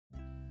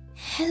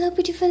Hello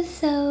beautiful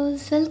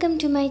souls, welcome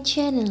to my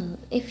channel.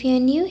 If you're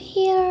new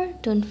here,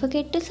 don't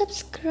forget to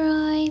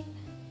subscribe.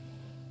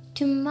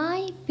 To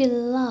my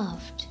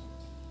beloved,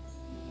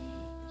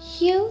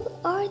 you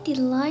are the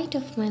light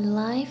of my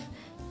life,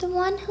 the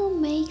one who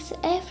makes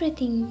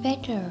everything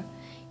better.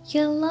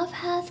 Your love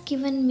has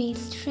given me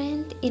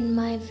strength in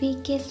my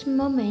weakest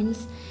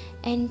moments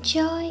and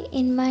joy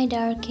in my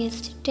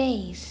darkest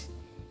days.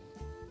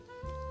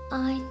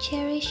 I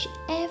cherish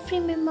every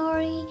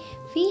memory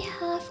we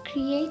have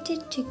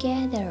created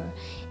together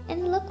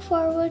and look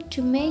forward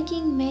to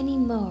making many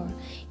more.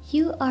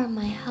 You are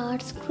my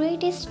heart's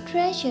greatest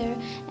treasure,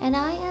 and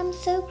I am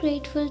so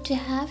grateful to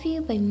have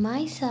you by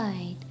my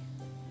side.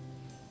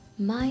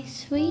 My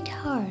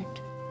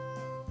sweetheart,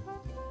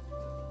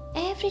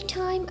 every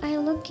time I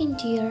look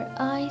into your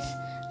eyes,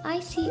 I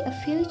see a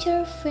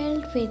future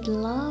filled with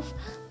love,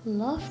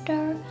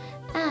 laughter,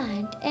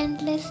 and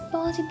endless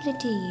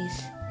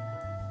possibilities.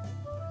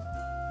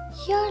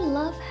 Your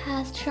love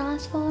has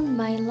transformed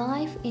my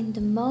life in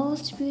the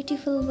most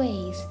beautiful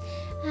ways,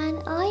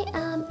 and I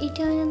am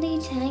eternally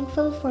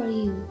thankful for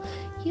you.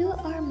 You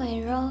are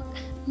my rock,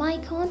 my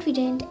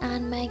confidant,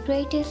 and my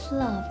greatest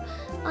love.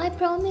 I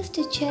promise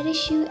to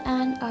cherish you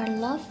and our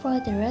love for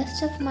the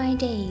rest of my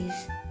days.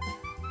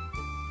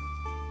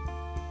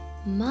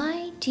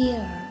 My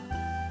dear,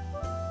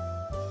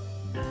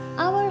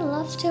 our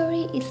love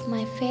story is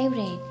my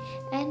favorite,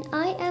 and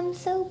I am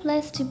so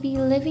blessed to be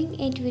living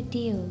it with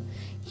you.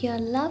 Your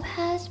love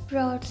has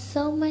brought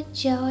so much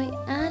joy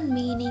and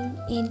meaning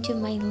into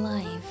my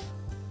life.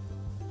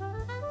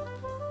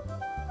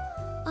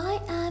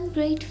 I am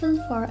grateful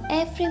for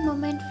every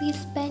moment we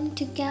spent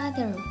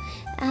together,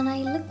 and I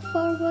look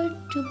forward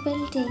to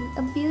building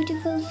a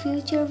beautiful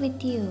future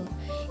with you.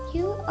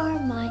 You are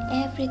my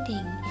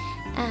everything,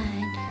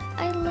 and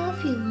I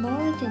love you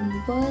more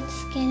than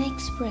words can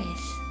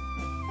express.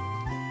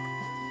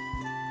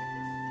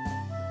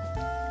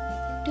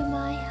 To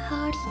my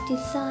heart's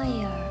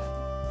desire,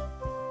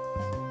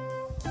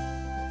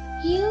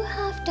 you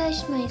have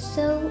touched my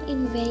soul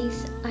in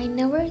ways I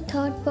never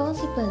thought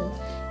possible.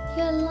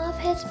 Your love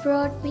has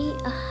brought me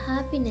a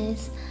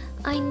happiness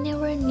I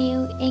never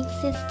knew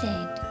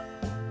existed.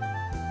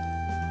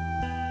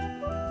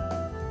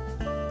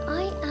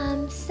 I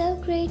am so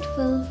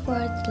grateful for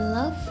the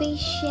love we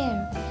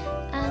share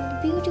and the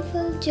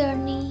beautiful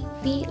journey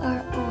we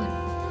are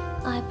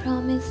on. I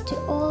promise to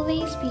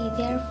always be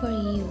there for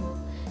you,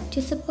 to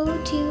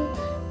support you,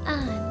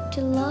 and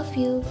to love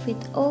you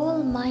with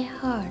all my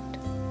heart.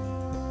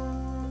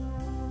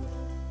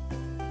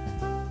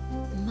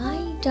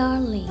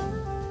 Darling,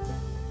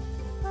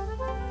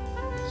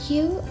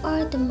 you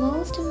are the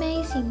most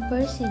amazing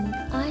person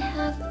I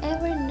have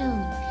ever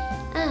known,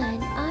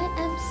 and I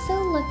am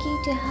so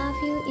lucky to have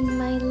you in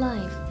my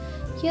life.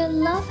 Your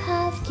love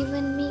has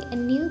given me a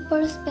new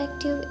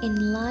perspective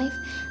in life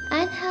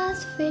and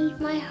has filled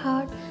my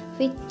heart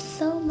with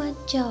so much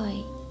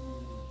joy.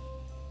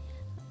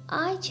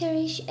 I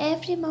cherish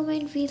every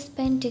moment we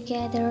spend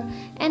together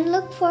and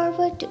look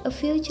forward to a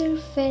future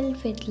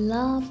filled with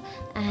love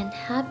and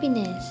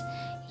happiness.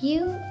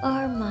 You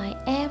are my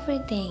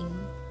everything.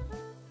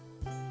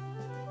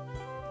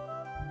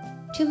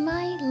 To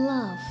my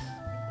love,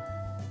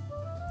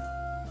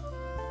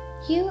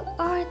 you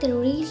are the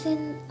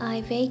reason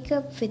I wake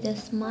up with a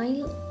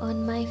smile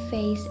on my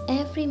face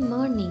every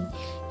morning.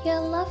 Your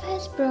love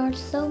has brought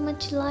so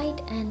much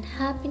light and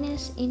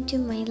happiness into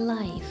my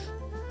life.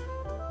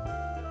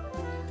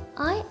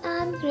 I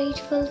am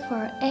grateful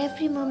for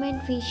every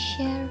moment we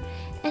share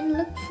and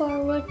look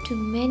forward to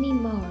many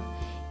more.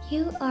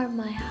 You are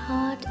my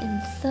heart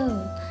and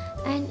soul,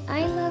 and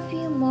I love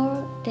you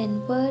more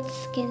than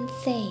words can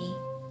say.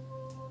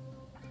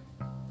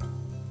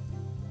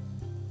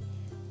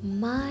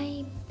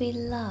 My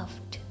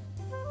beloved,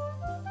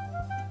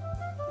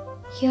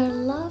 your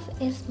love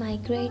is my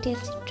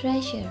greatest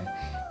treasure,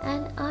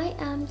 and I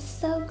am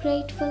so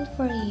grateful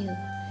for you.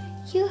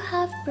 You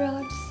have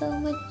brought so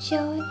much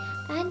joy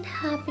and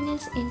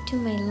happiness into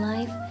my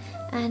life,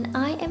 and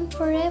I am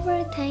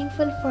forever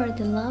thankful for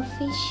the love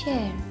we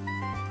share.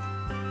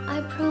 I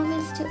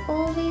promise to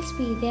always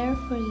be there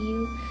for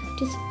you,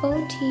 to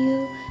support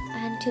you,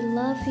 and to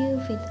love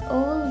you with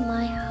all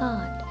my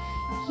heart.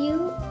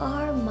 You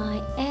are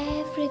my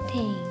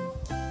everything.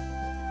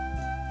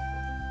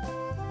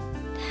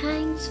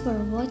 Thanks for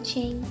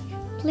watching.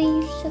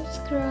 Please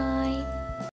subscribe.